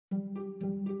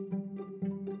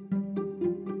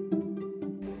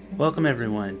Welcome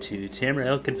everyone to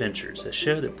Tamriel Adventures, a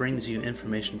show that brings you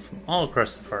information from all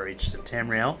across the far reaches of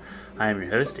Tamriel. I am your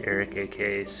host, Eric,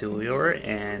 aka Sulior,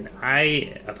 and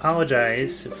I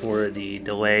apologize for the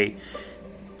delay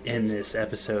in this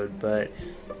episode, but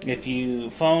if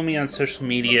you follow me on social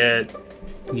media,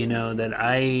 you know that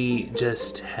I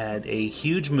just had a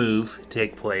huge move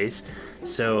take place.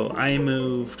 So I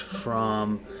moved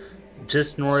from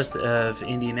just north of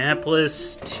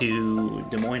Indianapolis to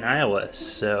Des Moines, Iowa.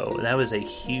 So that was a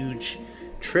huge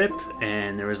trip,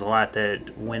 and there was a lot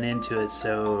that went into it.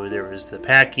 So there was the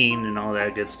packing and all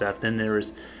that good stuff. Then there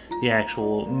was the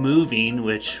actual moving,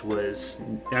 which was,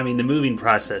 the moving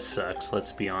process sucks,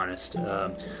 let's be honest.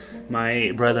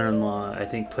 My brother-in-law, I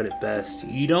think, put it best.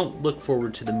 You don't look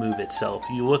forward to the move itself.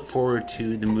 You look forward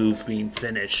to the move being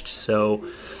finished. So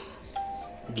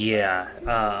yeah,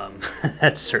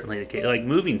 that's certainly the case. Like,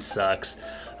 moving sucks.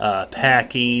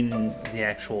 Packing, the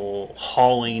actual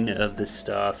hauling of the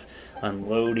stuff,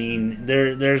 unloading.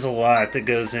 There's a lot that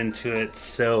goes into it.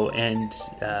 So, and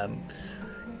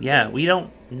yeah, we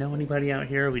don't know anybody out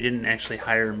here. We didn't actually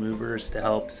hire movers to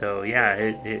help. So yeah,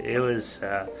 it was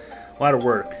a lot of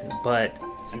work. But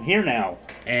I'm here now,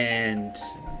 and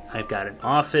I've got an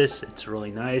office. It's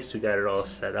really nice. We got it all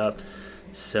set up.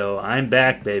 So I'm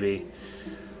back, baby.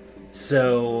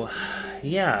 So,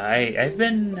 yeah, I've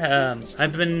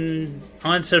been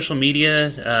on social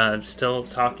media, still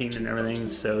talking and everything.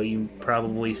 So you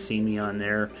probably see me on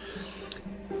there.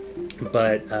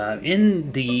 But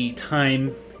in the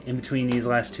time in between these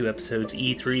last two episodes,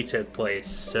 E3 took place.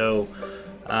 So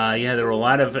yeah, there were a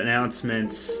lot of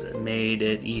announcements made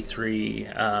at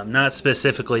E3, not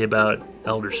specifically about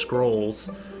Elder Scrolls,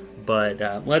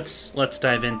 but let's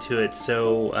dive into it.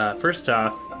 So first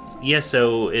off,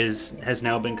 ESO has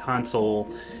now been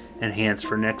console enhanced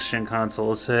for next-gen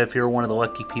consoles. So if you're one of the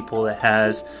lucky people that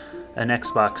has an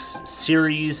Xbox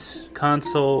Series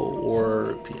console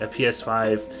or a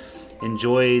PS5,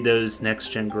 enjoy those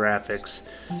next-gen graphics.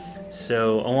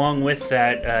 So along with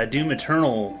that, Doom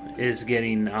Eternal is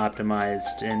getting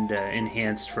optimized and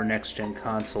enhanced for next-gen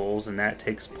consoles, and that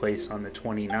takes place on the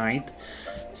 29th.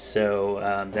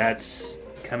 So that's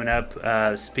coming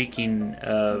up. Speaking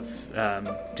of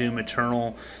Doom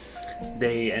Eternal,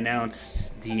 they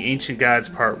announced the Ancient Gods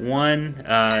Part 1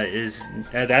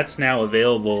 that's now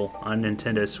available on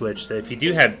Nintendo Switch. So if you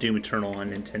do have Doom Eternal on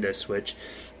Nintendo Switch,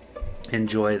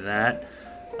 enjoy that.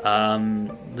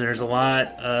 There's a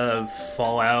lot of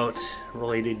Fallout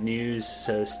related news.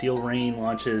 So Steel Rain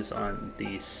launches on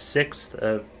the 6th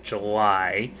of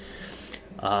July.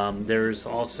 There's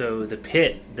also the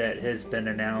Pit that has been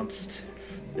announced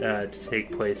to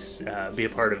take place, be a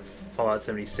part of Fallout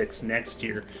 76 next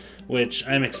year, which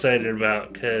I'm excited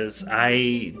about because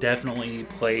I definitely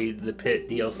played the Pit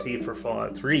DLC for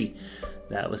Fallout 3.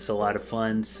 That was a lot of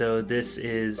fun. So this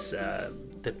is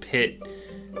the Pit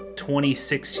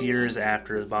 26 years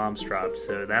after the bombs dropped,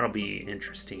 so that'll be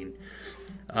interesting.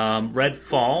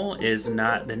 Redfall is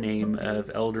not the name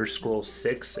of Elder Scrolls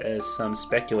 6 as some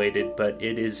speculated, but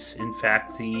it is in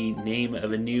fact the name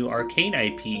of a new Arcane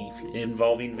IP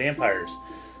involving vampires.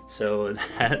 So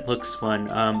that looks fun.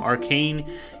 Arcane,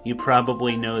 you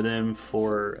probably know them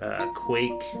for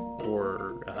Quake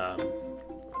or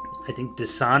I think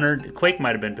Dishonored. Quake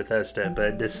might have been Bethesda,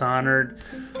 but Dishonored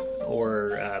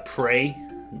or Prey,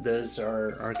 those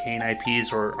are Arcane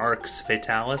IPs, or Arx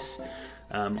Fatalis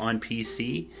on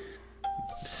PC.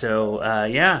 So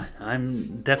yeah,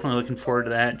 I'm definitely looking forward to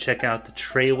that. Check out the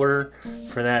trailer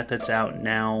for that's out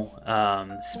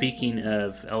now. Speaking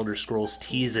of Elder Scrolls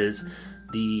teases,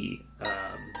 the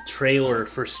trailer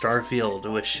for Starfield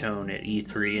was shown at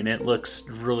E3, and it looks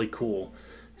really cool.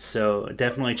 So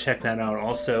definitely check that out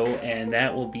also, and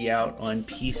that will be out on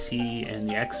PC and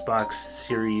the Xbox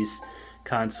Series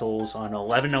consoles on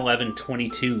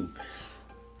 11/11/22.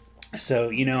 So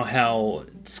you know how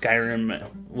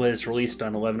Skyrim was released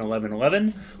on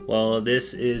 11/11/11? Well,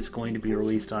 this is going to be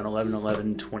released on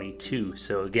 11/11/22.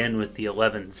 So again with the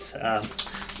 11s.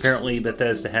 Apparently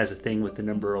Bethesda has a thing with the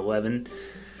number 11.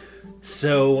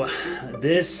 So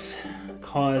this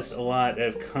caused a lot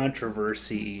of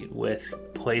controversy with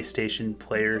PlayStation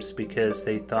players because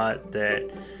they thought that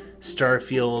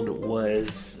Starfield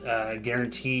was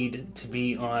guaranteed to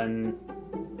be on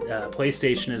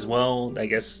PlayStation as well. I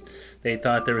guess they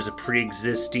thought there was a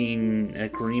pre-existing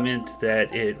agreement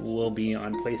that it will be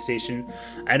on PlayStation.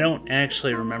 I don't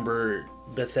actually remember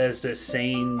Bethesda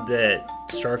saying that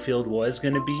Starfield was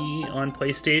going to be on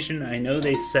PlayStation. I know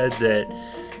they said that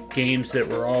games that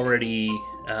were already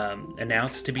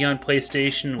announced to be on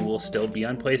PlayStation will still be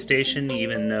on PlayStation,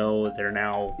 even though they're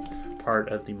now part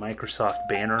of the Microsoft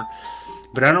banner.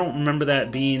 But I don't remember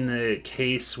that being the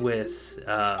case with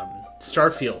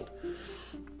Starfield.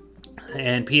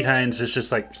 And Pete Hines was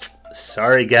just like,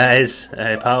 sorry guys, I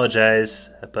apologize,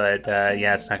 but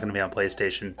yeah, it's not going to be on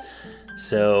PlayStation.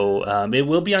 So it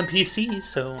will be on PC.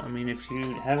 So I mean, if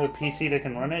you have a PC that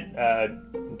can run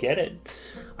it, get it.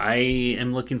 I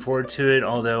am looking forward to it,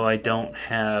 although I don't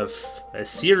have a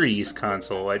Series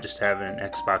console. I just have an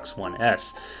Xbox One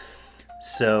S.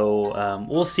 So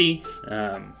we'll see.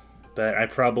 But I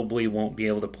probably won't be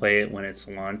able to play it when it's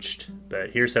launched.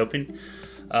 But here's hoping.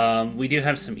 We do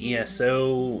have some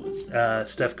ESO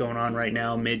stuff going on right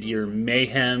now. Mid-Year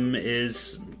Mayhem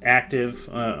is active.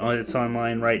 It's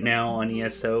online right now on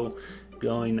ESO,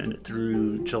 going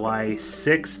through July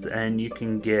 6th, and you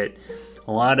can get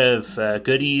a lot of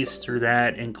goodies through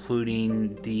that,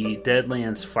 including the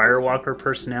Deadlands Firewalker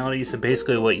personality. So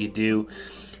basically what you do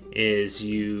is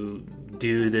you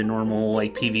do the normal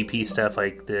like PvP stuff,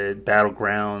 like the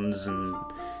battlegrounds and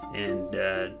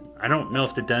I don't know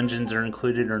if the dungeons are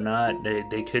included or not.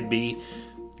 They could be,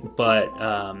 but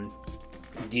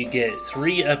you get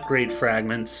 3 upgrade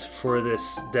fragments for this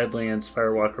Deadlands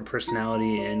Firewalker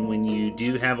personality, and when you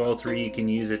do have all 3, you can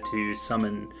use it to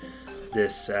summon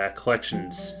this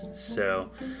collections. So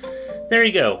there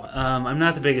you go. I'm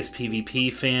not the biggest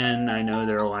PvP fan. I know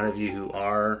there are a lot of you who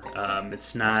are.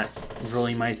 It's not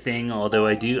really my thing, although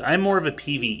I'm more of a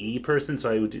PvE person,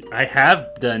 so I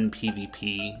have done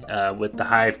PvP with the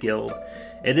Hive Guild,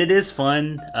 and it is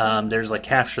fun. There's like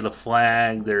Capture the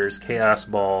Flag, there's Chaos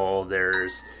Ball,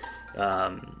 there's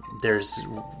the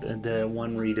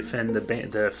one where you defend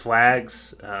the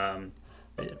flags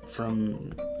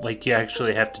from, like, you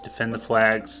actually have to defend the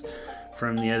flags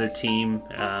from the other team.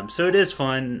 So it is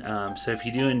fun. So if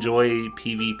you do enjoy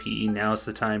PvP, now's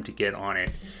the time to get on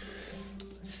it.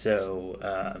 So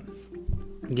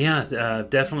yeah,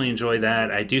 definitely enjoy that.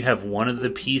 I do have one of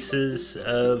the pieces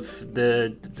of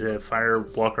the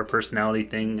Firewalker personality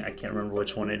thing. I can't remember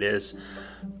which one it is,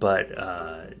 but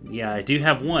yeah, I do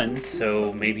have one.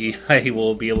 So maybe I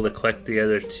will be able to collect the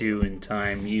other 2 in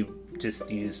time. You just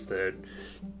use the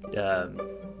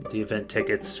event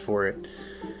tickets for it.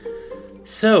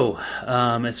 So,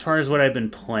 as far as what I've been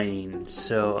playing,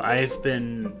 so I've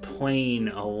been playing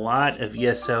a lot of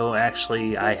ESO.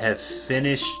 Actually, I have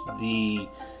finished the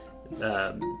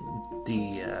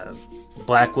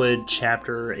Blackwood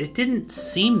chapter. It didn't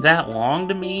seem that long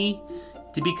to me,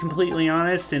 to be completely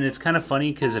honest, and it's kind of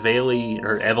funny because Evely,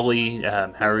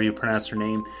 however you pronounce her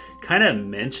name, kind of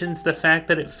mentions the fact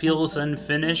that it feels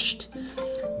unfinished.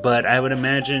 But I would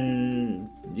imagine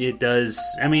it does.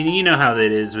 I mean, you know how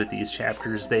that is with these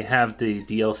chapters. They have the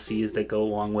DLCs that go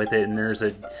along with it, and there's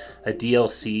a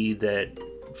DLC that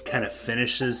kind of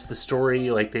finishes the story.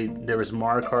 Like there was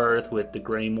Markarth with the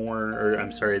Greymoor, or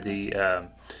I'm sorry, the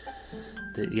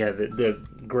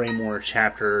Greymoor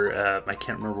chapter. I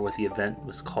can't remember what the event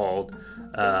was called.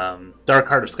 Dark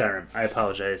Heart of Skyrim. I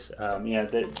apologize. Yeah,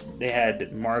 they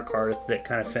had Markarth that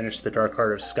kind of finished the Dark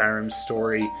Heart of Skyrim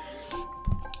story.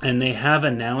 And they have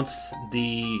announced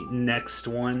the next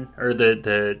one, or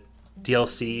the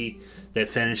DLC that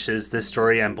finishes this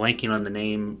story. I'm blanking on the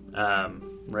name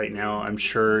right now. I'm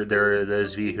sure there are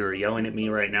those of you who are yelling at me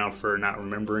right now for not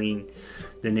remembering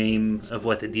the name of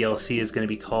what the DLC is going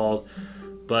to be called.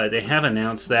 But they have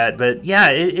announced that. But yeah,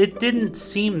 it didn't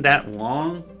seem that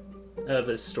long of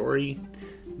a story,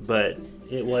 but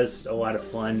it was a lot of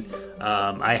fun.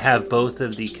 I have both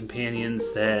of the companions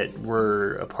that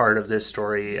were a part of this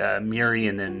story, Miri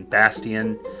and then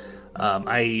Bastian.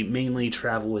 I mainly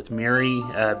travel with Miri,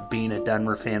 being a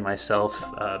Dunmer fan myself.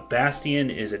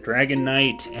 Bastian is a Dragon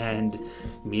Knight, and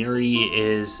Miri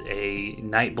is a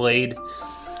Nightblade.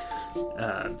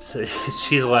 So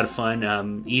she's a lot of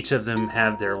fun. Each of them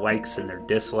have their likes and their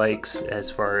dislikes as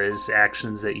far as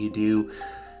actions that you do.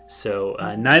 So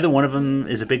neither one of them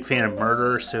is a big fan of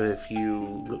murder, so if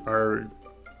you are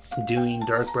doing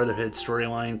Dark Brotherhood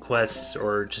storyline quests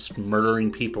or just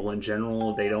murdering people in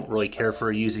general, they don't really care for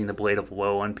using the Blade of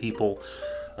Woe on people.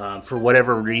 For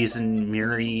whatever reason,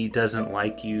 Miri doesn't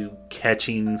like you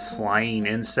catching flying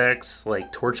insects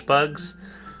like torch bugs.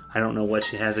 I don't know what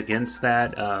she has against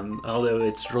that, although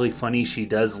it's really funny, she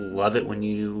does love it when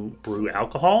you brew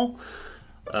alcohol.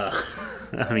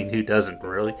 I mean, who doesn't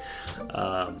really?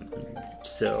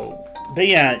 But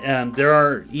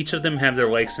yeah, each of them have their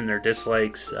likes and their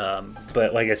dislikes.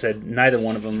 But like I said, neither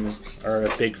one of them are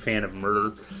a big fan of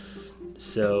murder.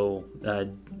 So,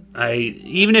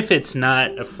 even if it's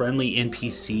not a friendly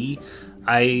NPC,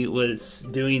 I was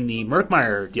doing the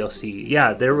Murkmire DLC.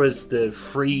 Yeah, there was the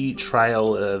free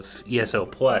trial of ESO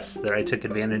Plus that I took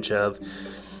advantage of.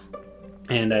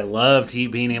 and I loved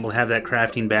being able to have that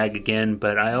crafting bag again.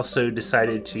 But I also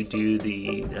decided to do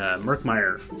the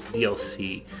Murkmire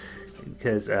DLC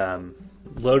because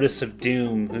Lotus of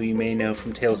Doom, who you may know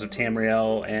from Tales of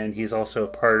Tamriel, and he's also a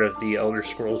part of the Elder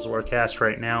Scrolls Lorecast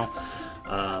right now.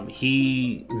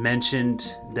 He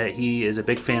mentioned that he is a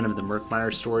big fan of the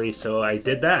Murkmire story, so I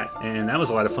did that, and that was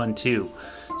a lot of fun too.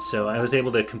 So I was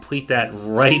able to complete that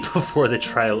right before the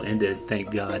trial ended,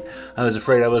 thank God. I was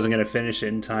afraid I wasn't going to finish it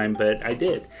in time, but I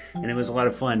did, and it was a lot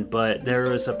of fun. But there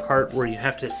was a part where you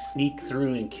have to sneak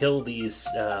through and kill these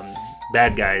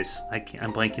bad guys.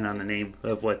 I'm blanking on the name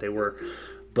of what they were.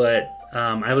 But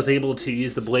I was able to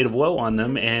use the Blade of Woe on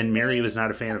them, and Mary was not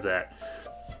a fan of that.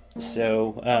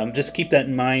 So just keep that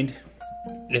in mind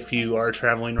if you are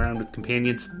traveling around with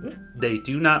companions. They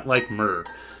do not like myrrh.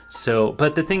 So,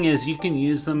 but the thing is, you can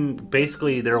use them,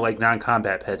 basically they're like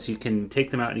non-combat pets. You can take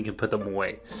them out and you can put them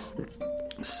away.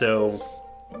 So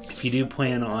if you do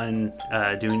plan on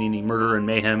doing any murder and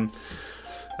mayhem,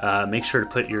 make sure to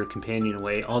put your companion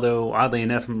away. Although, oddly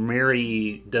enough,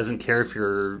 Mary doesn't care if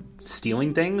you're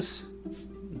stealing things.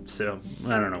 So,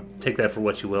 I don't know. Take that for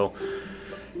what you will.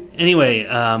 Anyway,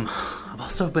 I've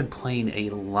also been playing a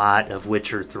lot of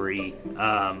Witcher 3.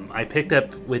 I picked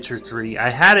up Witcher 3. I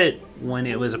had it when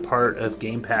it was a part of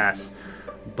Game Pass,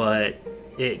 but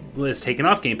it was taken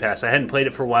off Game Pass. I hadn't played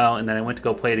it for a while, and then I went to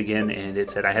go play it again, and it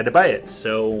said I had to buy it.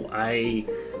 So I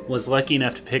was lucky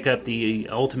enough to pick up the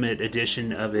Ultimate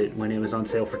Edition of it when it was on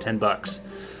sale for $10.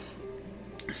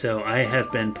 So I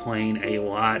have been playing a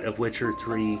lot of Witcher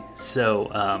 3.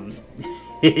 So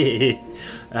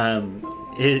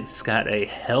it's got a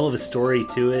hell of a story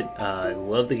to it. I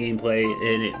love the gameplay,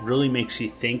 and it really makes you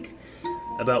think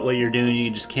about what you're doing. You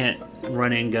just can't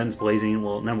run in guns blazing.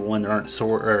 Well, number one, there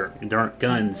aren't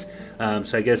guns,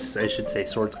 so I guess I should say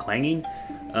swords clanging.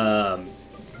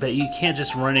 But you can't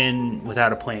just run in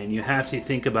without a plan. You have to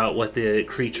think about what the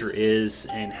creature is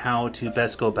and how to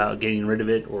best go about getting rid of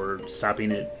it or stopping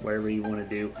it, whatever you want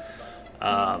to do.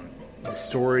 The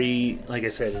story, like I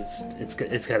said,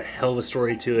 it's got a hell of a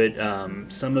story to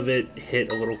it. Some of it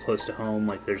hit a little close to home,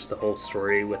 like there's the whole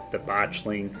story with the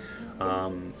botchling.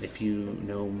 If you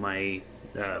know my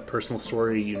personal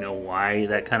story, you know why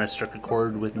that kind of struck a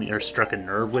chord with me, or struck a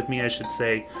nerve with me, I should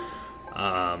say.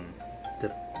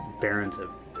 The Baron's an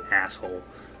asshole.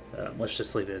 Let's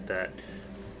just leave it at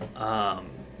that.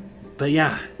 But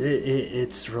yeah,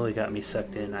 it's really got me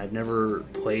sucked in. I've never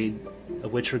played a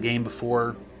Witcher game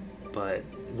before, but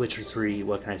Witcher 3,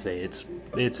 what can I say?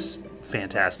 It's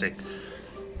fantastic.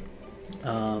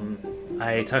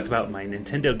 I talked about my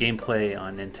Nintendo gameplay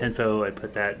on Nintendo. I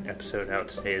put that episode out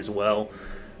today as well.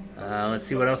 Let's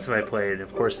see, what else have I played?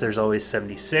 Of course, there's always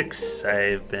 76.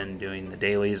 I've been doing the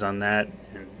dailies on that,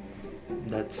 and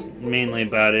that's mainly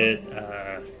about it.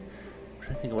 I'm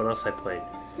trying to think of what else I played.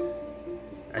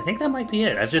 I think that might be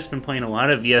it. I've just been playing a lot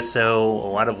of ESO,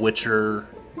 a lot of Witcher,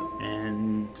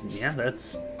 and yeah,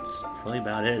 that's really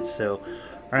about it. So,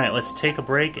 alright, let's take a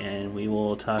break and we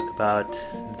will talk about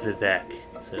Vivec.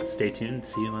 So stay tuned,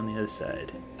 see you on the other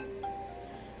side.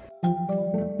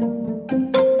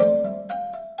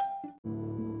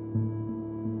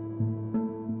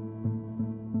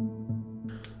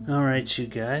 Alright, you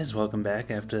guys, welcome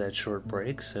back after that short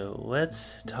break. So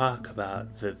let's talk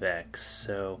about Vivec.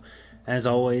 So, as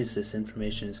always, this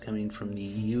information is coming from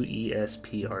the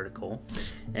UESP article.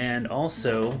 And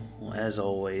also, as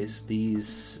always,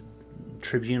 these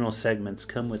tribunal segments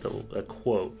come with a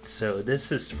quote. So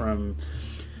this is from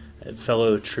a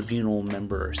fellow tribunal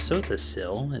member,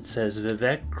 Sothasil. It says,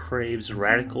 Vivec craves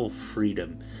radical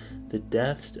freedom, the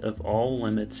death of all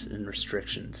limits and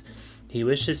restrictions. He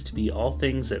wishes to be all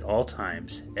things at all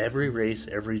times, every race,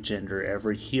 every gender,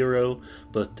 every hero,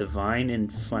 both divine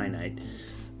and finite.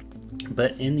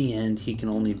 But in the end, he can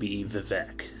only be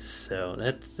Vivec. So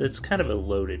that's kind of a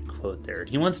loaded quote there.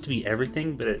 He wants to be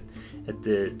everything, but at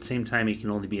the same time, he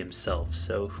can only be himself.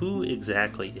 So who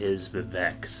exactly is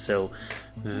Vivec? So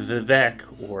Vivec,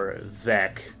 or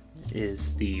Vec,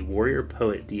 is the warrior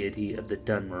poet deity of the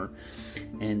Dunmer,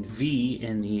 and V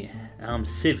in the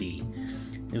Almcivi.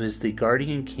 It was the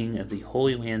guardian king of the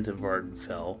Holy Lands of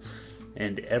Vardenfell,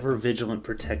 and ever-vigilant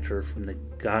protector from the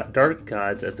dark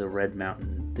gods of the Red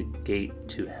Mountain, the gate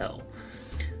to hell.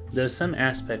 Though some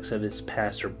aspects of his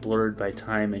past are blurred by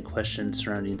time and questions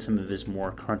surrounding some of his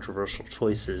more controversial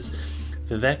choices,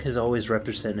 Vivec has always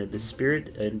represented the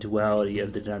spirit and duality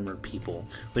of the Dunmer people,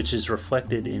 which is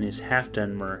reflected in his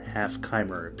half-Dunmer,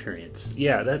 half-Chimer appearance.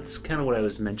 Yeah, that's kind of what I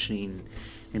was mentioning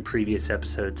in previous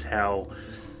episodes, how,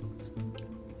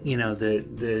 you know,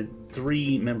 the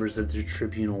three members of the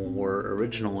tribunal were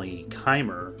originally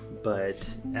Chimer, but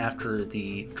after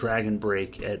the dragon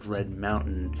break at Red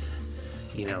Mountain,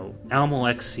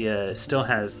 Almalexia still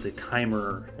has the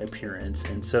Chimer appearance,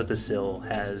 and Sothosil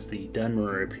has the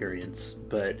Dunmer appearance,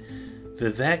 but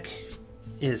Vivec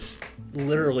is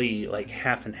literally like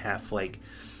half and half. Like,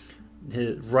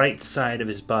 the right side of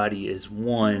his body is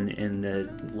one, and the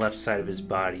left side of his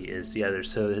body is the other.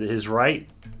 So his right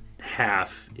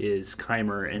half is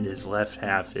Chimer, and his left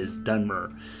half is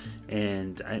Dunmer.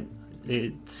 And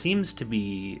it seems to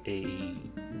be a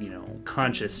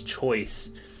conscious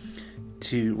choice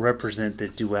to represent the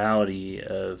duality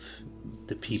of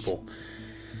the people.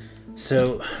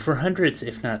 So for hundreds,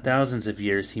 if not thousands of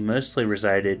years, he mostly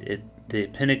resided at the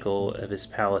pinnacle of his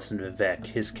palace in Vivec,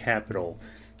 his capital,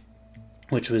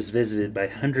 which was visited by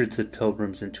hundreds of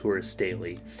pilgrims and tourists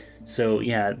daily. So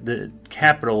yeah, the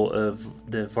capital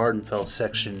of the Vardenfell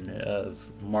section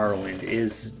of Morrowind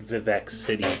is Vivec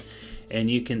City, and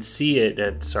you can see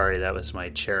it. Sorry, that was my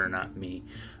chair, not me.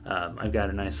 I've got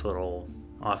a nice little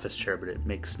office chair, but it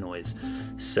makes noise.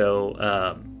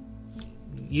 So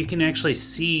you can actually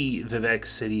see Vivec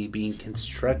City being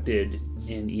constructed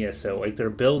in ESO. Like, they're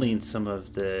building some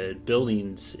of the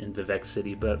buildings in Vivec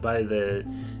City, but by the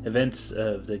events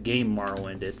of the game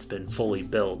Morrowind, it's been fully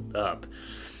built up.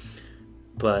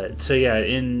 But so yeah,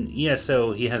 in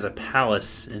ESO, he has a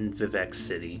palace in Vivec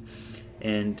City,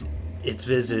 and it's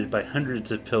visited by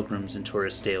hundreds of pilgrims and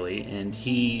tourists daily. And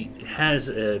he has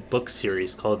a book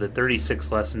series called The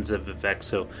 36 Lessons of Vivec.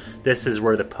 So this is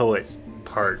where the poet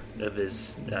part of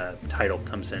his title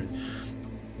comes in.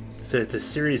 So it's a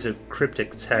series of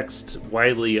cryptic texts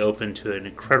widely open to an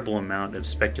incredible amount of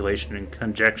speculation and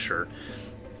conjecture,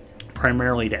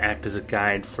 primarily to act as a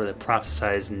guide for the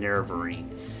prophesized Nerevarine.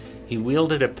 He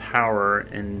wielded a power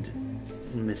and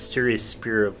mysterious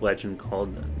spear of legend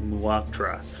called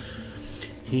Muaktra.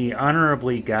 He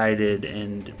honorably guided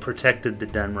and protected the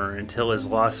Dunmer until his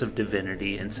loss of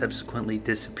divinity and subsequently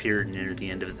disappeared near the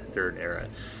end of the Third Era,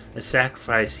 a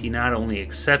sacrifice he not only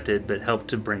accepted but helped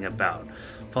to bring about.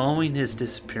 Following his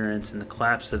disappearance and the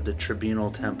collapse of the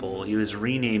Tribunal Temple, he was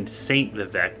renamed Saint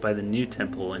Vivec by the New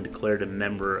Temple and declared a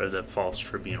member of the False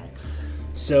Tribunal.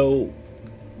 So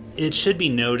it should be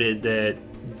noted that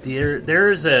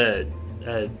there is a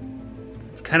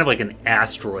kind of like an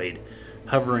asteroid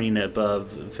hovering above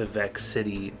Vivec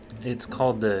City. I think it's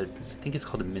called the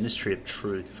Ministry of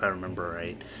Truth, if I remember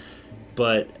right.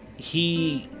 But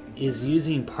he is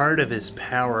using part of his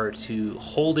power to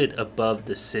hold it above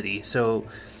the city. So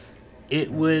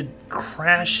it would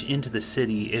crash into the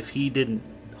city if he didn't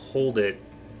hold it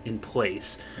in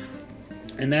place.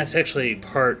 And that's actually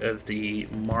part of the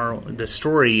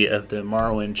story of the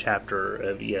Morrowind chapter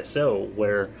of ESO,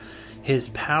 where his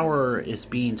power is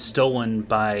being stolen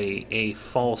by a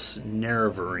false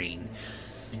Nerevarine.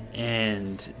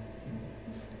 And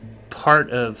part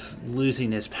of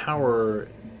losing his power,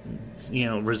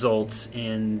 results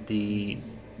in the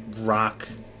rock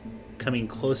coming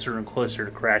closer and closer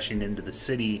to crashing into the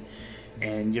city.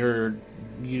 And your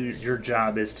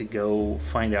job is to go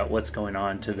find out what's going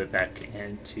on to Vivec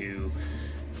and to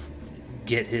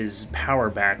get his power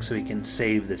back so he can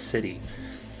save the city.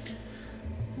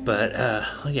 But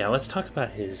let's talk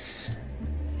about his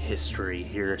history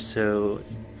here. So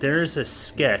there's a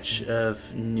sketch of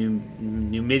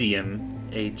Numidium,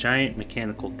 a giant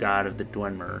mechanical god of the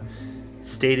Dwemer,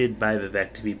 stated by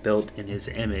Vivec to be built in his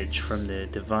image from the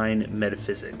divine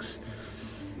metaphysics.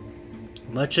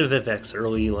 Much of Vivec's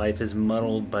early life is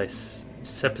muddled by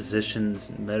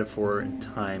suppositions, metaphor, and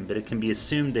time, but it can be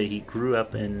assumed that he grew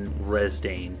up in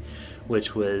Resdain,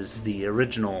 which was the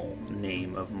original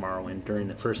name of Morrowind during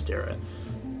the First Era.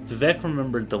 Vivec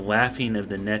remembered the laughing of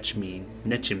the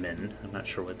Nechimen, I'm not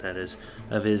sure what that is,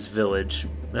 of his village,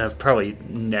 probably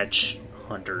Netch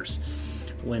hunters,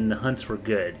 when the hunts were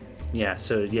good.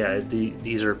 These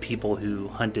are people who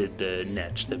hunted the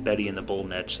Netch, the Betty and the Bull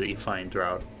Netch that you find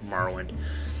throughout Morrowind.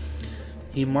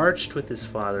 He marched with his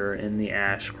father in the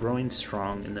ash, growing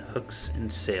strong in the hooks and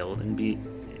sailed, and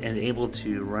able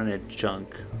to run a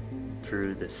junk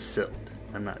through the silt.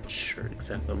 I'm not sure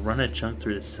exactly. Run a junk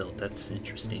through the silt. That's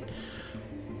interesting.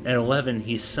 At 11,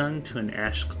 he sung to an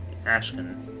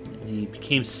Ashkan. He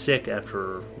became sick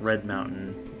after Red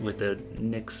Mountain with the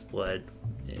Nyx blood.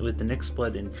 With the Nyx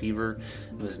blood and fever,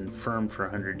 and was infirm for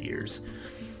 100 years.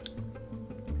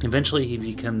 Eventually, he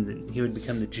would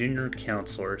become the junior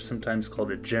counselor, sometimes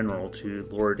called a general, to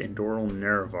Lord Endoral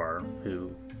Nerevar,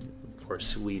 who, of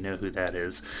course, we know who that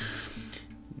is.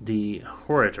 The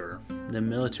Horator, the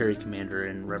military commander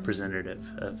and representative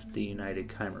of the United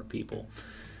Chimer people.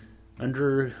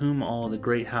 under whom all the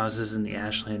great houses in the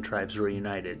Ashland tribes were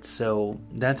united. So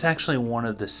that's actually one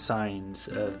of the signs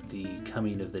of the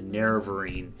coming of the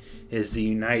Nerevarine, is the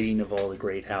uniting of all the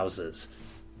great houses.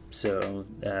 So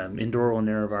Indoril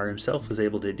Nerevar himself was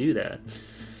able to do that.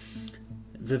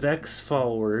 Vivek's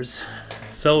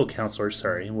fellow counselors,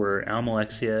 were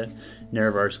Almalexia,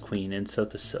 Nerevar's queen, and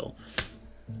Sothosil,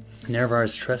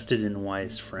 Nerevar's trusted and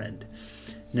wise friend.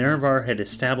 Nerevar had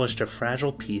established a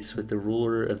fragile peace with the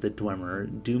ruler of the Dwemer,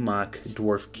 Dumak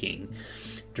Dwarf King,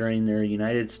 during their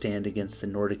united stand against the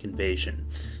Nordic invasion,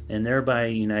 and thereby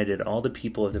united all the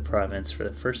people of the province for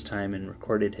the first time in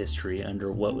recorded history under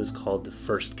what was called the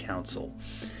First Council.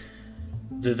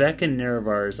 Vivek and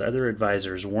Nerevar's other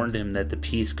advisors warned him that the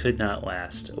peace could not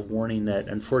last, a warning that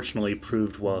unfortunately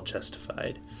proved well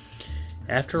justified.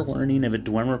 After learning of a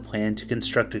Dwemer plan to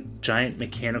construct a giant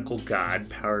mechanical god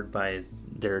powered by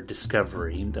their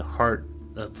discovery, the Heart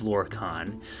of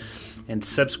Lorkhan, and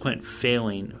subsequent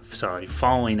falling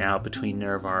out between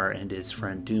Nerevar and his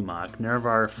friend Dumak,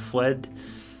 Nerevar led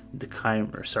the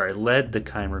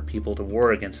Chimer people to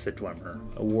war against the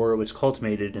Dwemer, a war which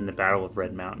culminated in the Battle of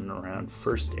Red Mountain around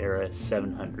First Era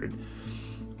 700.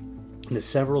 The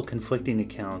several conflicting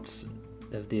accounts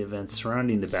of the events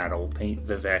surrounding the battle paint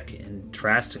Vivek in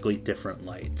drastically different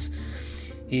lights.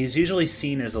 He is usually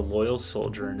seen as a loyal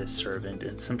soldier and a servant,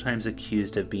 and sometimes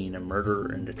accused of being a murderer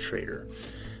and a traitor.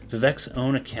 Vivek's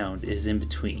own account is in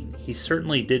between. He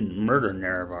certainly didn't murder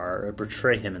Nerevar or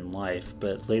betray him in life,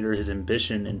 but later his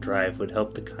ambition and drive would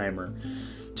help the Chimer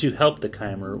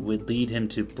would lead him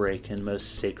to break a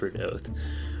most sacred oath.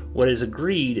 What is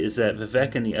agreed is that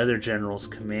Vivek and the other generals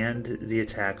command the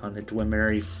attack on the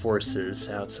Dwemeri forces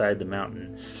outside the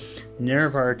mountain.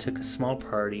 Nerevar took a small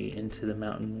party into the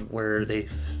mountain where they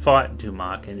fought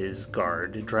Dumak and his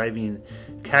guard, driving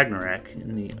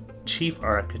Kagnarek, the chief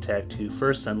architect who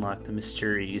first unlocked the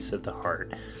mysterious use of the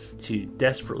heart, to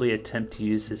desperately attempt to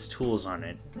use his tools on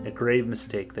it, a grave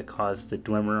mistake that caused the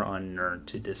Dwemer on Nirn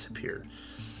to disappear.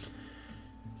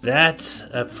 That's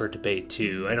up for debate,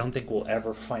 too. I don't think we'll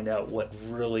ever find out what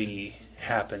really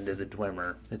happened to the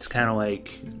Dwemer. It's kind of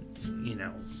like,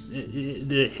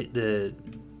 the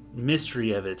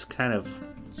mystery of it's kind of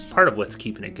part of what's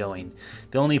keeping it going.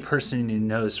 The only person who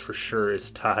knows for sure is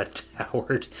Todd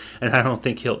Howard, and I don't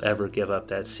think he'll ever give up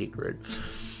that secret.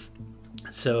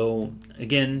 So,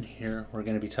 again, here we're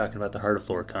going to be talking about the Heart of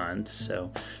Lorkhan.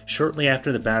 So, shortly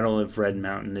after the Battle of Red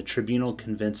Mountain, the tribunal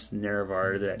convinced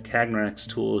Nerevar that Kagnarek's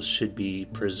tools should be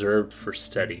preserved for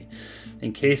study,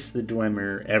 in case the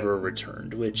Dwemer ever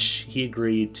returned, which he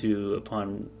agreed to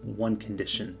upon one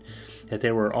condition, that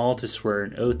they were all to swear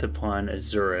an oath upon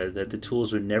Azura that the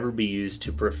tools would never be used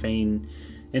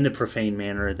in the profane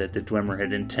manner that the Dwemer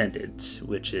had intended,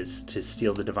 which is to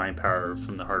steal the divine power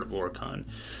from the Heart of Lorkhan.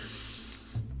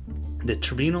 The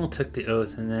tribunal took the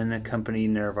oath and then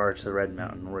accompanied Nerevar to the Red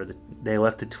Mountain, where they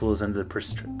left the tools under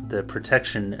the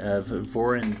protection of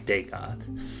Vorin Dagoth,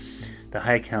 the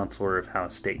High Counselor of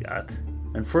House Dagoth.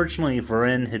 Unfortunately,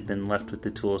 Vorin had been left with the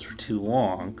tools for too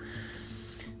long,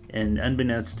 and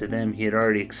unbeknownst to them, he had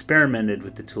already experimented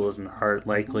with the tools in the heart,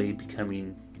 likely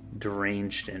becoming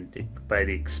deranged by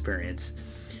the experience.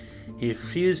 He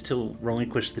refused to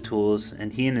relinquish the tools,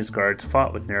 and he and his guards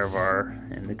fought with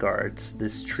Nerevar and the guards.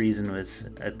 This treason was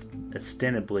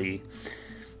ostensibly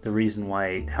the reason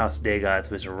why House Dagoth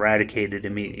was eradicated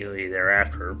immediately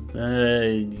thereafter.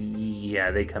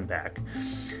 They come back.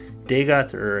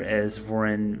 Dagoth, or as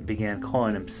Vorin began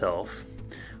calling himself,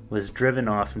 was driven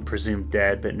off and presumed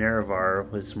dead, but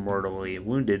Nerevar was mortally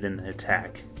wounded in the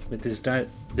attack. With his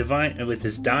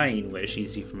dying wish,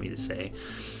 easy for me to say,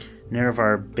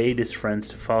 Nerevar bade his friends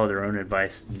to follow their own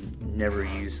advice and never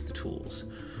use the tools.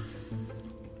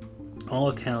 All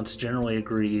accounts generally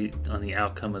agree on the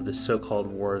outcome of the so-called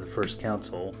War of the First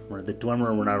Council, where the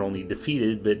Dwemer were not only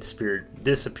defeated, but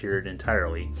disappeared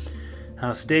entirely.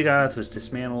 House Dagoth was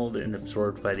dismantled and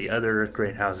absorbed by the other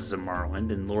great houses of Morrowind,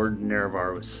 and Lord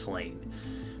Nerevar was slain.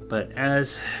 But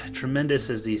as tremendous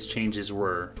as these changes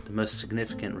were, the most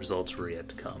significant results were yet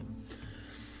to come.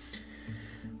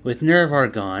 With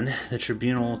Nerevar gone, the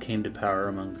tribunal came to power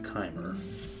among the Chimer.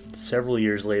 Several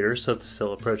years later,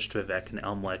 Sothosil approached Vivek and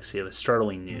Almalexia with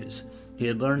startling news. He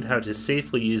had learned how to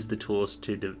safely use the tools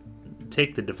to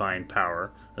take the divine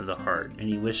power of the heart, and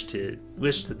he wished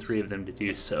the three of them to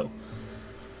do so.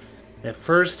 At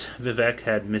first, Vivek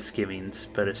had misgivings,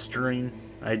 but a stirring,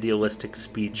 idealistic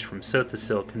speech from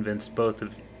Sothosil convinced both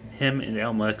of him and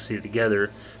Almalexia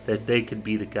together that they could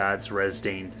be the gods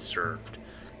Resdain served.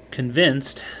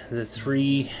 Convinced, the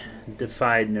three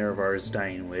defied Nerevar's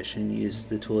dying wish and used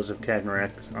the tools of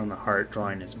Ragnarok on the heart,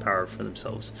 drawing its power for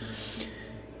themselves.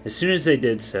 As soon as they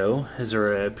did so,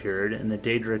 Azura appeared, and the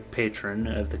Daedric patron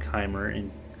of the Chimer,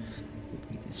 and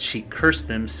she cursed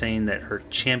them, saying that her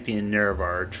champion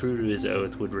Nerevar, true to his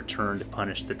oath, would return to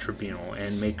punish the tribunal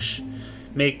and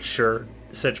make sure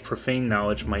such profane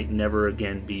knowledge might never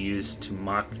again be used to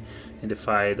mock and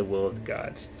defy the will of the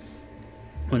gods.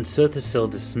 When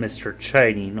Sothosil dismissed her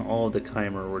chiding, all of the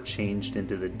Chimer were changed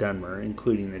into the Dunmer,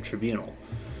 including the tribunal.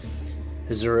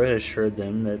 Azura assured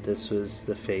them that this was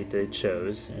the fate they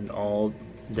chose, and all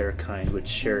their kind would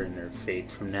share in their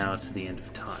fate from now to the end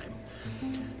of time.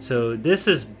 So this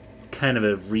is kind of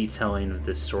a retelling of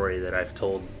the story that I've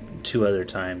told 2 other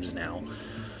times now.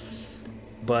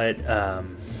 But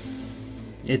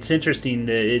it's interesting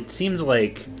that it seems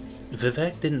like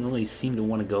Vivek didn't really seem to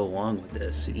want to go along with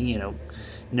this.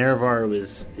 Nerevar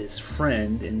was his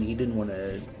friend, and he didn't want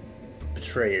to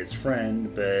betray his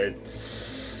friend, but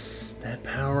that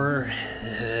power,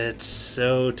 it's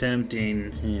so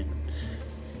tempting.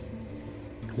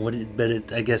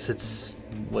 I guess it's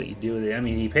what you do with it. I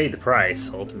mean, he paid the price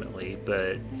ultimately,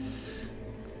 but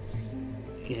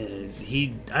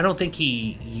I don't think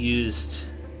he used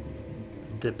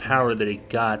the power that he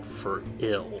got for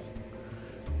ill.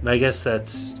 But I guess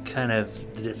that's kind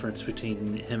of the difference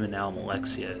between him and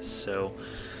Almalexia. So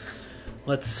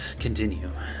let's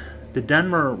continue. The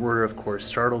Dunmer were, of course,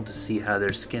 startled to see how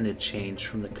their skin had changed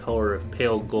from the color of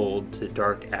pale gold to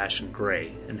dark ashen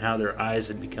gray, and how their eyes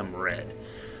had become red.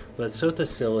 But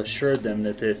Sothosil assured them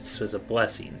that this was a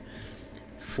blessing,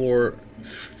 for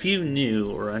few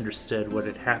knew or understood what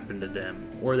had happened to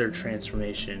them, or their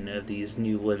transformation of these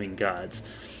new living gods,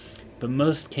 but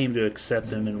most came to accept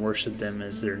them and worship them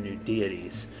as their new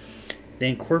deities. They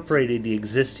incorporated the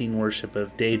existing worship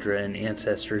of Daedra and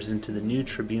ancestors into the new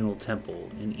tribunal temple,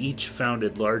 and each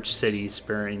founded large cities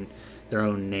bearing their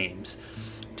own names,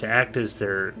 to act as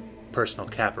their personal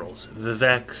capitals.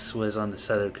 Vivek's was on the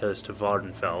southern coast of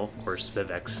Vardenfell, of course,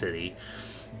 Vivek City,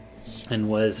 and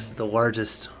was the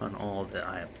largest on all of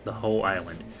the whole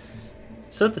island.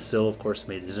 Sothosil, of course,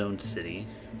 made his own city.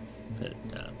 But,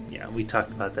 we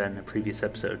talked about that in a previous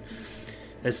episode.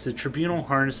 As the tribunal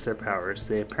harnessed their powers,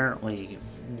 they apparently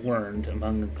learned,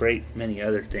 among a great many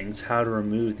other things, how to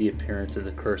remove the appearance of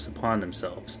the curse upon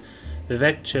themselves.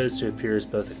 Vivek chose to appear as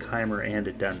both a Chimer and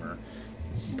a Dunmer,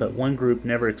 but one group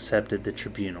never accepted the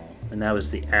tribunal, and that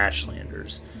was the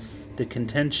Ashlanders. The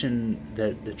contention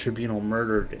that the tribunal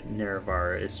murdered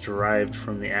Nerevar is derived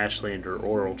from the Ashlander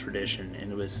oral tradition,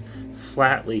 and it was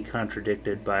flatly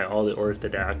contradicted by all the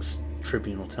Orthodox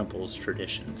tribunal temple's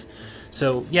traditions.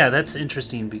 So, yeah, that's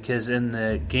interesting, because in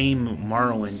the game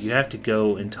Morrowind, you have to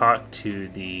go and talk to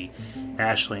the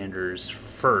Ashlanders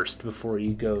first before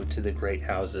you go to the Great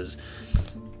Houses,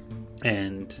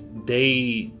 and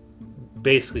they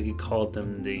basically called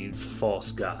them the false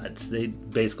gods. They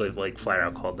basically flat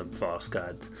out called them false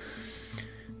gods.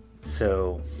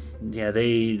 So yeah,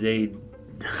 they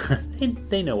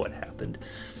they know what happened.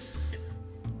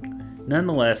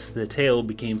 Nonetheless, the tale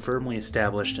became firmly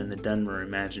established in the Dunmer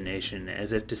imagination,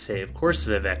 as if to say, of course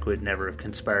Vivek would never have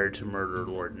conspired to murder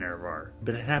Lord Nerevar,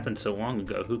 but it happened so long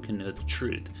ago, who can know the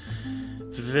truth?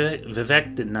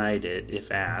 Vivek denied it,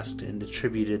 if asked, and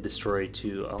attributed the story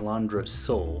to Alandra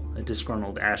Sol, a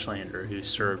disgruntled Ashlander who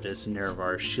served as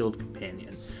Nerevar's shield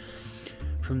companion.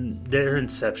 From their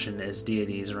inception as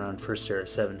deities around First Era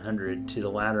 700 to the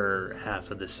latter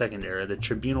half of the Second Era, the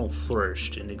Tribunal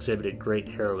flourished and exhibited great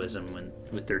heroism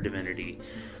with their divinity.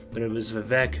 But it was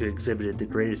Vivek who exhibited the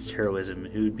greatest heroism,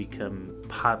 who would become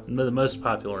the most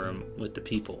popular with the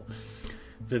people.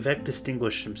 Vivek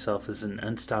distinguished himself as an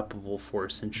unstoppable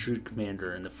force and shrewd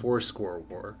commander in the Fourscore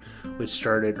War, which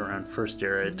started around First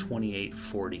Era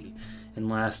 2840 and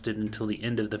lasted until the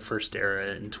end of the First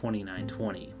Era in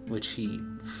 2920, which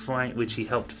he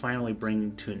helped finally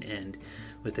bring to an end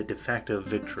with a de facto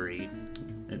victory,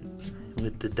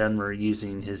 with the Dunmer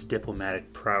using his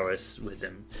diplomatic prowess with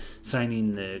him,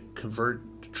 signing the covert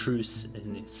truce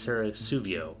in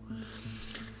Sarasuvio.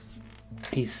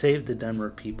 He saved the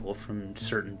Dunmer people from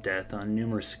certain death on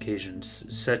numerous occasions,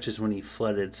 such as when he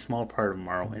flooded a small part of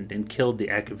Morrowind and killed the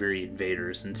Akaviri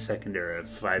invaders in Second Era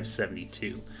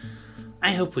 572.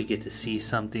 I hope we get to see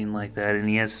something like that in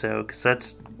ESO, because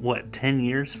that's, 10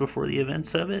 years before the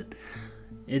events of it?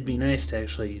 It'd be nice to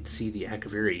actually see the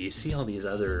Akaviri. You see all these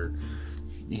other,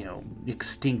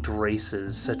 extinct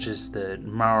races, such as the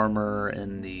Marmer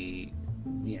and the,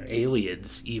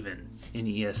 Aliads, even, in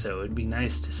ESO. It'd be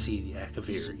nice to see the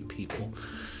Akaviri people.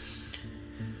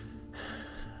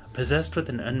 Possessed with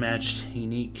an unmatched,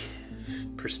 unique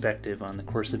perspective on the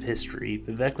course of history,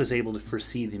 Vivek was able to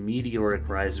foresee the meteoric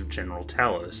rise of General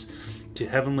Talos to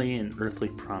heavenly and earthly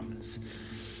prominence,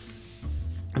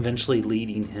 eventually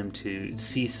leading him to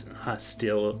cease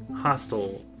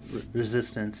hostile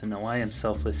resistance and ally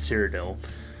himself with Cyrodiil,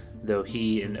 though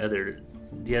he and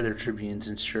the other tribunes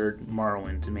ensured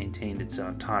Morrowind maintained its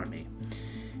autonomy.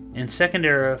 In Second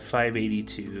Era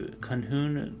 582,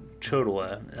 Kunhun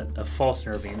Chodala, a false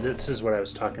Nerevarine, this is what I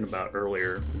was talking about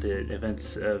earlier, the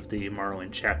events of the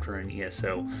Morrowind chapter in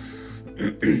ESO.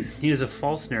 He was a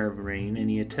false Nerevarine, and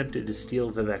he attempted to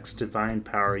steal Vivek's divine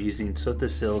power using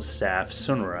Sothasil's staff,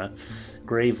 Sonora,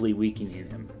 gravely weakening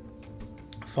him.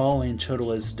 Following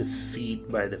Chodala's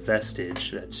defeat by the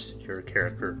Vestige, that's your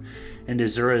character, and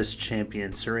Azura's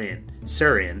champion,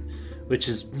 Sarian, which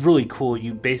is really cool.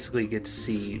 You basically get to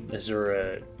see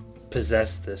Azura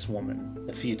possess this woman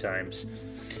a few times.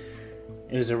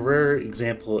 It was a rare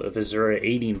example of Azura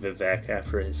aiding Vivek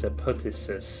after his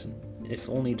apotheosis, if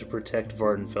only to protect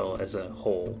Vardenfell as a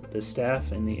whole. The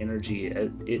staff and the energy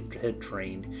it had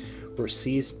trained were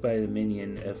seized by the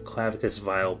minion of Clavicus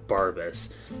Vile, Barbas,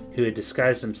 who had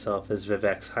disguised himself as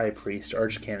Vivek's high priest,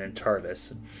 Archcanon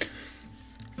Tarvis.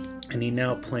 And he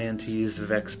now planned to use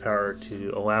Vivek's power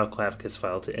to allow Clavicus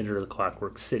Vile to enter the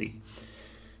Clockwork City.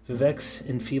 Vivek's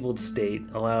enfeebled state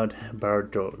allowed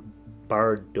Bardo,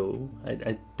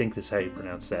 I think that's how you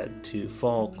pronounce that, to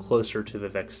fall closer to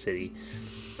Vivek's city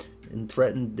and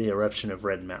threatened the eruption of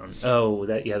Red Mountain. Oh,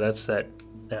 that's that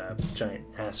giant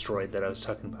asteroid that I was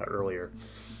talking about earlier.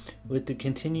 With the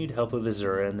continued help of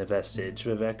Azura and the Vestige,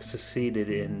 Vivek succeeded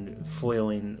in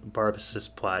foiling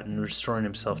Barbas' plot and restoring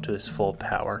himself to his full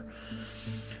power.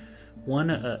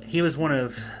 He was one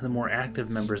of the more active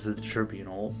members of the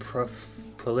Tribunal,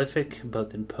 prolific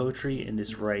both in poetry and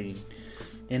his writing,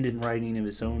 and in writing of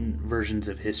his own versions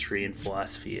of history and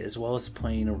philosophy, as well as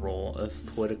playing a role of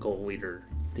political leader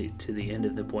to the end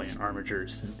of the Buoyant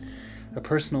Armigers, and a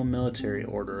personal military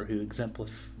order who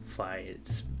exemplify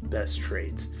its best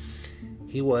traits.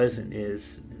 He was and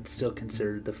is still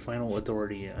considered the final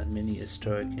authority on many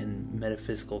stoic and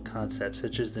metaphysical concepts,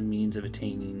 such as the means of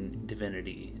attaining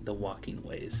divinity, the walking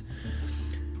ways.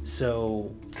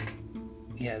 So,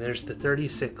 yeah, there's the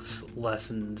 36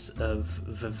 lessons of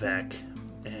Vivek,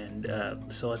 and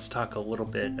so let's talk a little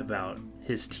bit about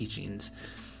his teachings.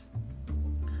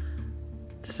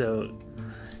 So,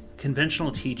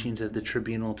 conventional teachings of the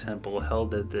Tribunal Temple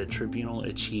held that the Tribunal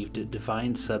achieved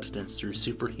divine substance through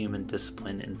superhuman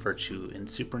discipline and virtue and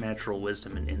supernatural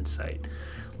wisdom and insight.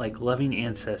 Like loving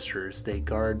ancestors, they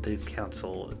guard the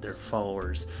council, their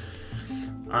followers.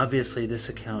 Obviously, this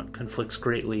account conflicts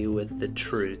greatly with the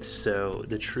truth, so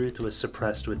the truth was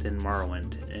suppressed within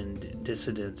Morrowind, and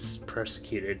dissidents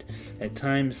persecuted, at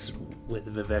times with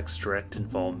Vivek's direct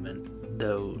involvement,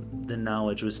 though the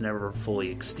knowledge was never fully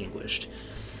extinguished.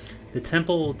 The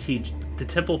temple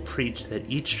preached that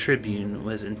each tribune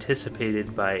was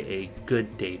anticipated by a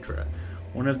good Daedra,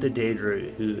 one of the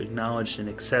Daedra who acknowledged and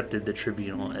accepted the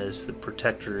tribunal as the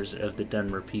protectors of the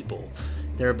Dunmer people,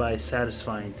 thereby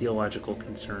satisfying theological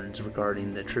concerns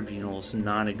regarding the tribunal's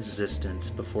non-existence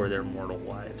before their mortal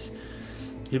lives.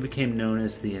 He became known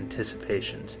as the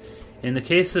Anticipations. In the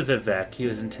case of Vivek, he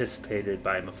was anticipated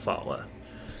by Mephala.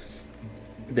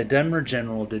 The Dunmer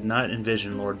general did not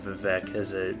envision Lord Vivek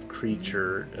as a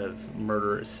creature of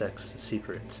murderous sex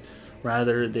secrets.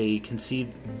 Rather, they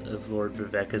conceived of Lord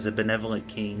Vivek as a benevolent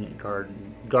king,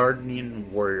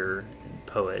 guardian warrior,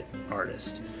 poet,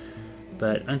 artist.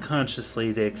 But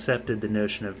unconsciously, they accepted the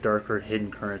notion of darker hidden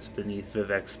currents beneath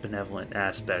Vivek's benevolent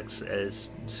aspects, as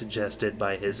suggested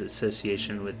by his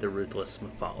association with the ruthless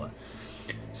Mephala.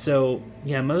 So,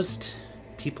 yeah, most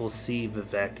people see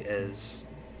Vivek as,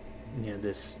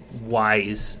 this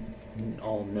wise,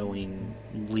 all-knowing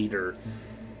leader.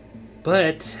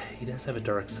 But he does have a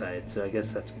dark side, so I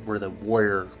guess that's where the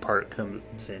warrior part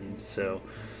comes in. So,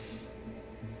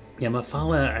 yeah,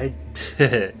 Mephala, I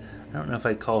don't know if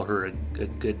I'd call her a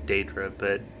good Daedra,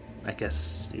 but I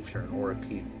guess if you're an orc,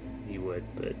 you would.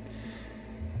 But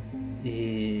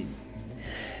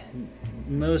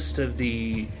most of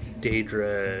the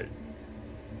Daedra,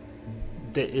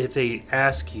 if they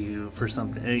ask you for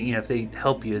something, if they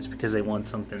help you, it's because they want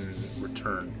something in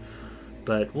return.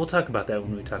 But we'll talk about that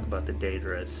when we talk about the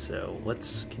Daedras, so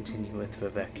let's continue with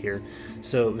Vivek here.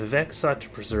 So Vivek sought to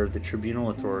preserve the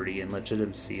tribunal authority and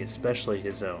legitimacy, especially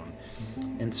his own.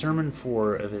 In Sermon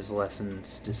 4 of his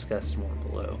lessons discussed more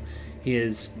below, he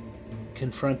is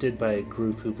confronted by a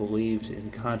group who believed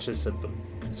in coincidence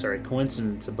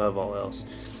above all else,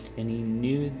 and he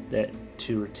knew that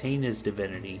to retain his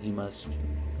divinity he must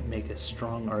make a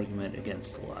strong argument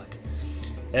against luck,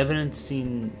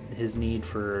 evidencing his need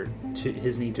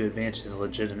to advance his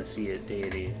legitimacy as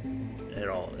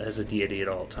a deity at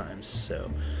all times. So,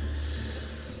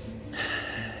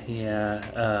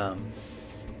 yeah,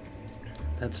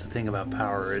 that's the thing about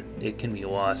power. It can be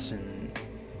lost, and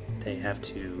they have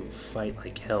to fight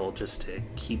like hell just to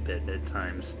keep it at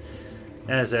times,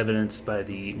 as evidenced by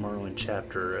the Morrowind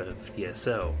chapter of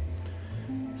ESO.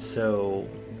 So,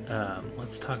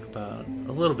 let's talk a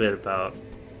little bit about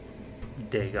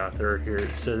Dagoth Ur here.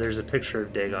 So there's a picture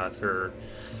of Dagoth Ur.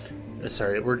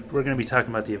 We're going to be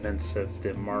talking about the events of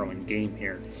the Morrowind game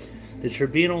here. The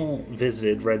Tribunal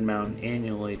visited Red Mountain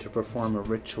annually to perform a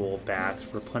ritual bath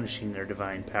replenishing their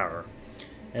divine power.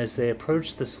 As they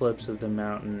approached the slopes of the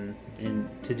mountain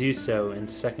to do so in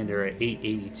Second Era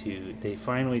 882, they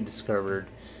finally discovered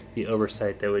the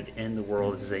oversight that would end the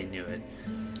world as they knew it.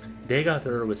 Dagoth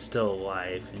Ur was still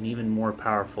alive and even more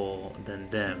powerful than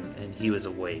them, and he was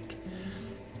awake.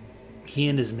 He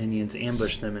and his minions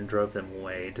ambushed them and drove them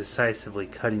away, decisively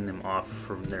cutting them off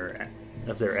from their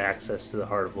access to the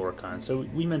heart of Lorkhan. So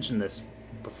we mentioned this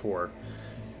before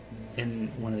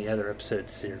in one of the other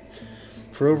episodes here.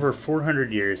 For over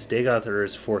 400 years, Dagoth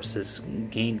Ur's forces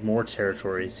gained more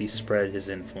territory as he spread his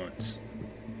influence.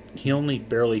 He was only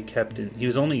barely kept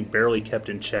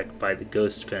in check by the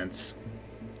Ghost Fence.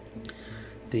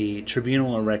 The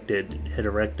Tribunal had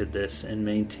erected this and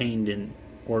maintained in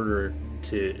order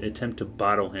to attempt to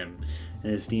bottle him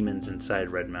and his demons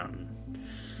inside Red Mountain.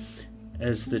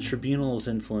 As the Tribunal's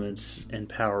influence and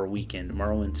power weakened,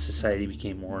 Morrowind's society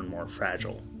became more and more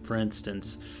fragile. For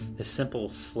instance, a simple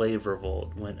slave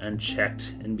revolt went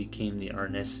unchecked and became the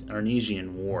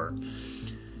Arnesian War.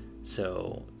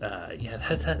 So,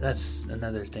 that's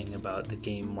another thing about the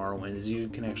game Morrowind, is you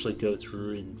can actually go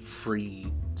through and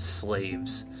free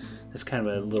slaves. That's kind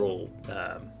of a little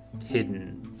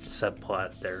hidden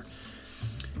subplot there.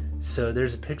 So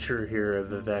there's a picture here of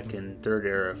Vivec in Third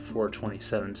Era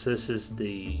 427. So this is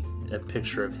a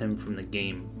picture of him from the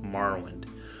game Morrowind.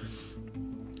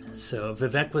 So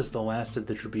Vivec was the last of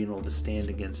the Tribunal to stand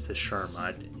against the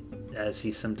Sharmut, as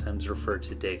he sometimes referred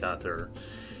to Dagoth Ur.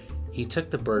 He took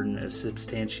the burden of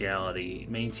substantiality,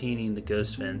 maintaining the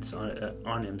Ghost Fence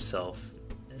on himself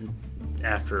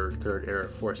after Third Era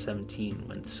 417,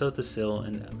 when Sothasil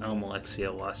and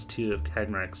Almalexia lost two of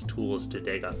Kagnarak's tools to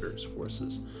Dagoth Ur's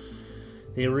forces.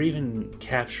 They were even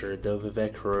captured, though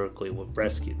Vivec heroically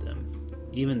rescued them.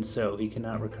 Even so, he could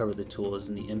not recover the tools,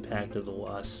 and the impact of the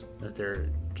loss on their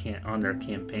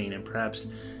campaign, and perhaps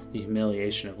the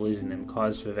humiliation of losing them,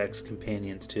 caused Vivec's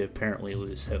companions to apparently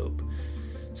lose hope.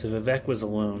 So Vivec was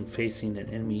alone, facing an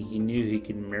enemy he knew he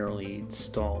could merely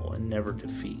stall and never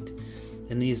defeat.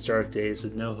 In these dark days,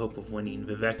 with no hope of winning,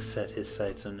 Vivec set his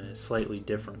sights on a slightly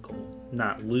different goal: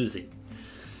 not losing.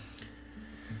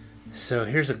 So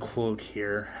here's a quote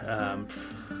here.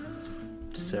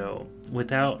 So,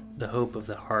 without the hope of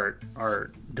the heart,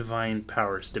 our divine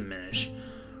powers diminish.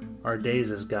 Our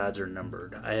days as gods are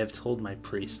numbered. I have told my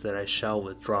priests that I shall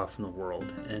withdraw from the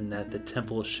world, and that the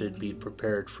temple should be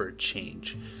prepared for a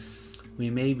change. We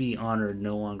may be honored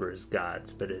no longer as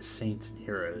gods, but as saints and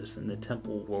heroes, and the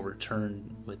temple will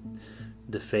return with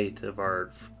the faith of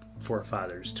our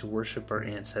forefathers to worship our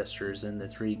ancestors and the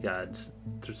three good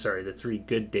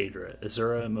Daedra,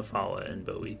 Azura, Mephala, and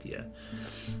Boethia.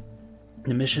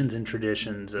 The missions and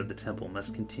traditions of the temple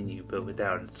must continue, but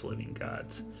without its living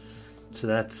gods. So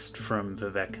that's from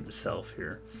Vivec himself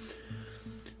here.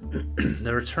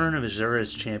 The return of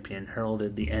Azura's champion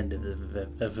heralded the end of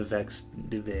Vivec's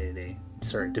divinity.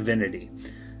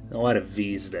 A lot of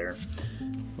V's there.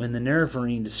 When the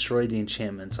Nerevarine destroyed the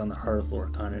enchantments on the heart of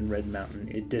Lorkhan and Red Mountain,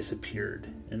 it disappeared,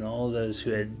 and all those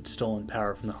who had stolen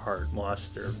power from the heart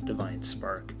lost their divine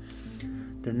spark.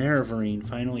 The Nerevarine,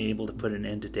 finally able to put an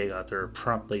end to Dagoth Ur,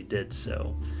 promptly did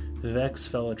so. Vivec's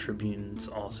fellow tribunes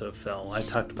also fell. I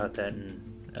talked about that in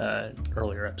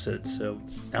earlier episodes. So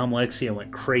Almalexia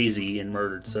went crazy and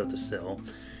murdered Sothasil,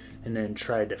 and then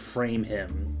tried to frame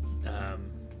him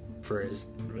for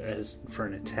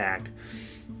an attack.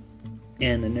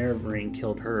 And the Nerevarine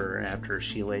killed her after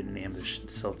she laid an ambush in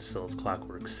Sothasil's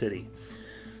Clockwork City.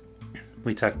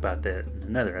 We talked about that in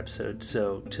another episode.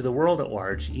 So, to the world at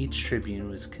large, each tribune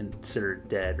was considered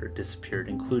dead or disappeared,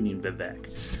 including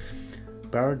Vivec.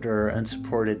 Barad-dûr,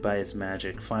 unsupported by his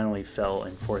magic, finally fell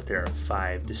in 4th Era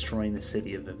 5, destroying the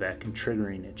city of Vivec and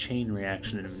triggering a chain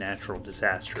reaction of natural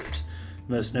disasters,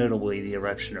 most notably the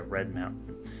eruption of Red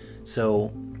Mountain.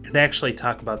 So, they actually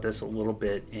talk about this a little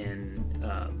bit in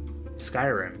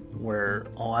Skyrim, where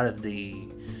a lot of the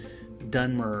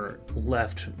Dunmer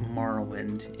left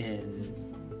Morrowind in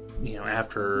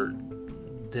after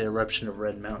the eruption of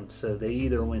Red Mountain. So they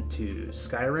either went to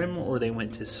Skyrim or they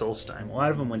went to Solstheim. A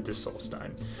lot of them went to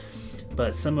Solstheim,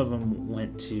 but some of them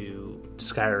went to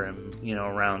Skyrim,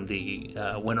 around the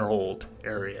Winterhold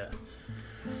area.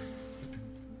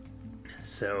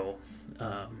 So,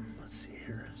 let's see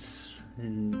here.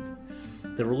 And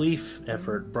the relief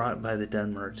effort brought the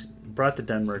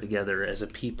Dunmer together as a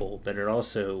people, but it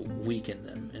also weakened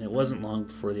them. And it wasn't long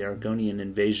before the Argonian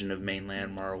invasion of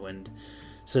mainland Morrowind.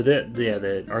 So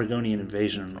the Argonian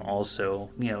invasion also,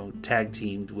 tag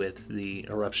teamed with the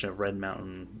eruption of Red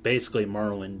Mountain. Basically,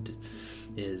 Morrowind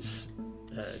is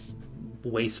a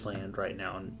wasteland right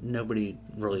now, and nobody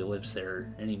really lives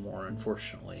there anymore,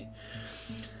 unfortunately.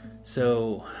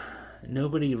 So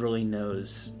nobody really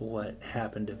knows what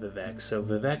happened to Vivec. So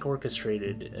Vivec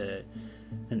orchestrated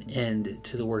an end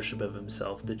to the worship of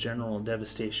himself. The general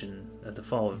devastation of the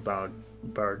fall of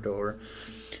Barad-dûr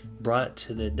brought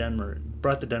the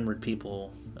Dunmer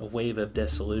people a wave of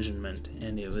disillusionment,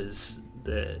 and it was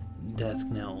the death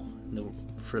knell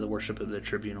for the worship of the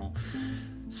tribunal.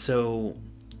 So,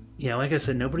 like I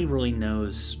said, nobody really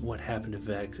knows what happened to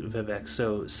Vivec.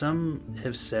 So some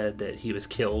have said that he was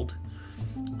killed.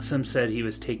 Some said he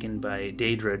was taken by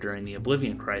Daedra during the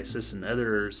Oblivion Crisis, and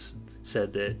others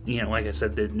said that, like I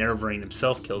said, that Nerevarine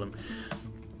himself killed him.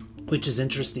 Which is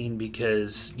interesting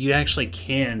because you actually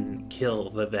can kill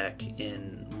Vivec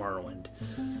in Morrowind.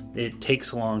 It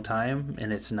takes a long time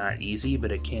and it's not easy,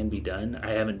 but it can be done.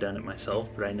 I haven't done it myself,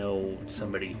 but I know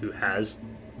somebody who has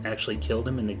actually killed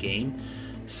him in the game.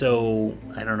 So,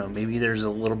 I don't know, maybe there's a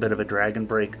little bit of a dragon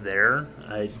break there.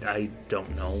 I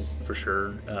don't know for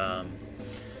sure.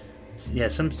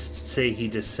 Some say he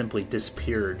just simply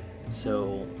disappeared.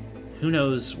 So, who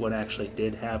knows what actually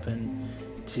did happen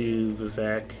to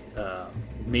Vivec.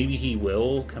 Maybe he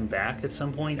will come back at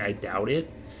some point. I doubt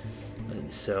it.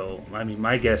 So,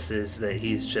 my guess is that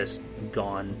he's just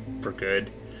gone for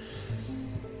good.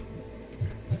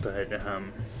 But,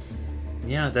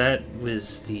 that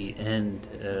was the end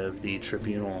of the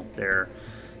tribunal there.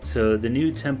 So the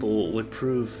new temple would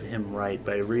prove him right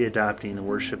by readopting the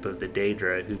worship of the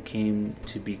Daedra, who came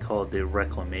to be called the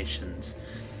Reclamations.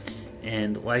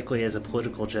 And likely as a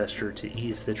political gesture to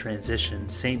ease the transition,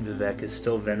 Saint Vivec is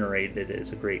still venerated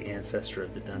as a great ancestor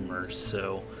of the Dunmers.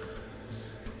 So,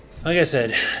 like I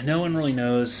said, no one really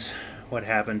knows what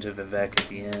happened to Vivec at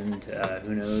the end.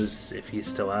 Who knows if he's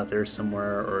still out there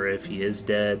somewhere or if he is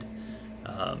dead.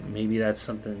 Maybe that's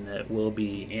something that will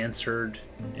be answered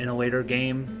in a later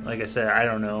game. Like I said, I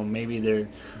don't know. Maybe they're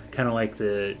kind of like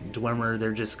the Dwemer.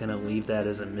 They're just going to leave that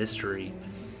as a mystery.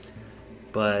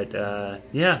 But,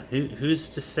 who's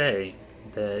to say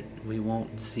that we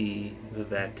won't see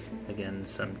Vivec again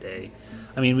someday?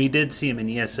 We did see him in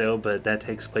ESO, but that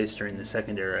takes place during the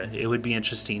Second Era. It would be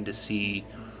interesting to see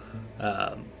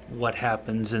what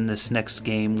happens in this next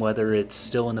game, whether it's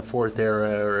still in the Fourth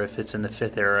Era or if it's in the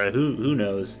Fifth Era. Who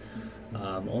knows?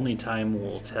 Only time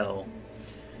will tell.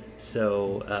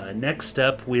 So next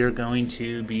up, we are going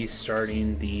to be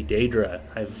starting the Daedra.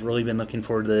 I've really been looking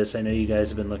forward to this. I know you guys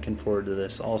have been looking forward to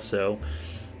this also.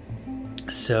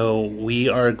 So we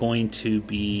are going to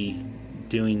be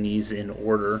doing these in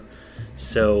order.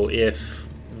 So if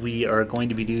we are going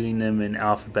to be doing them in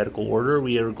alphabetical order,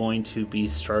 we are going to be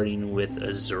starting with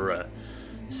Azura.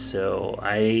 So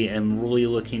I am really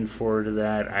looking forward to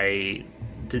that.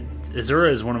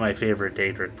 Azura is one of my favorite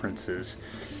Daedric princes.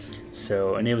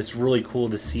 So, and it was really cool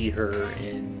to see her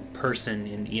in person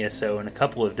in ESO in a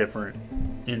couple of different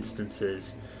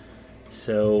instances.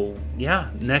 So,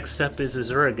 next up is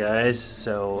Azura, guys.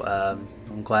 So,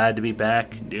 I'm glad to be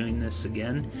back doing this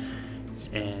again.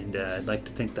 And I'd like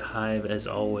to thank the Hive, as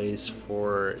always,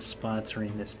 for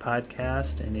sponsoring this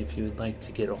podcast. And if you would like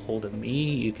to get a hold of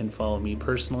me, you can follow me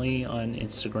personally on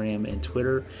Instagram and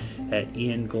Twitter at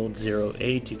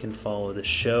IanGold08. You can follow the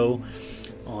show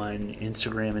on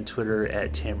Instagram and Twitter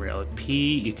at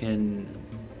TamrielP. You can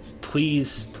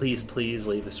please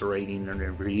leave us a rating and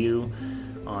a review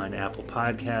on Apple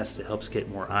Podcasts. It helps get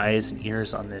more eyes and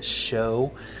ears on this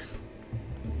show.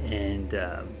 And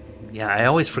I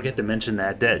always forget to mention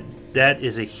that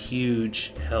is a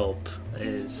huge help,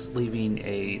 is leaving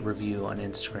a review on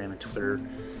Instagram and Twitter.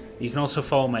 You can also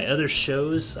follow my other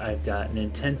shows. I've got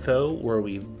Nintenfo, where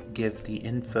we give the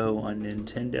info on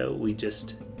Nintendo. We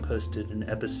just posted an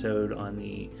episode on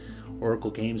the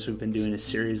Oracle games. We've been doing a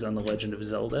series on The Legend of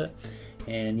Zelda.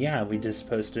 And we just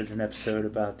posted an episode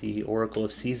about the Oracle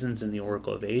of Seasons and the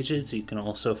Oracle of Ages. You can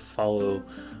also follow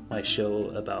my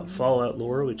show about Fallout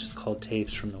lore, which is called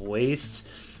Tapes from the Wastes.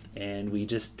 And we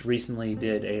just recently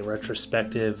did a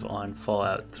retrospective on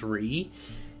Fallout 3.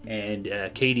 And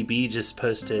KDB just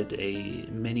posted a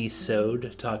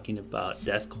mini-sode talking about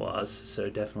Deathclaws, so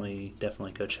definitely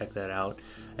go check that out.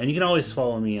 And you can always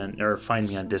follow me on, or find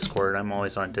me on Discord. I'm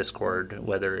always on Discord,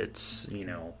 whether it's, in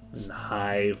the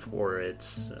Hive or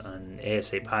it's on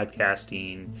ASA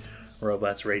Podcasting,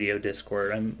 Robots Radio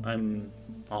Discord. I'm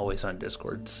always on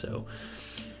Discord. So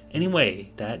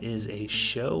anyway, that is a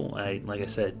show. Like I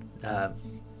said,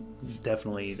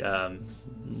 definitely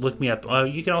look me up.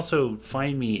 You can also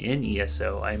find me in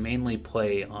ESO. I mainly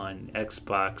play on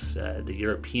Xbox, the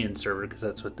European server, because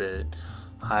that's what the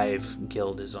Hive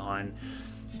Guild is on.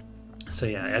 So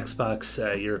yeah, Xbox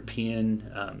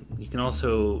European. You can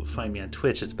also find me on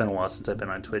Twitch. It's been a while since I've been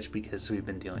on Twitch because we've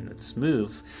been dealing with this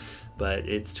move, but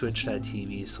it's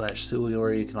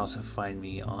twitch.tv/Sulior. You can also find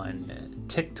me on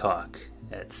TikTok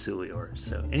at Sulior.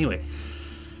 So anyway,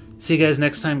 see you guys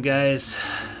next time, guys.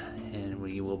 And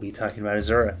we will be talking about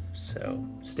Azura. So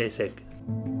stay safe.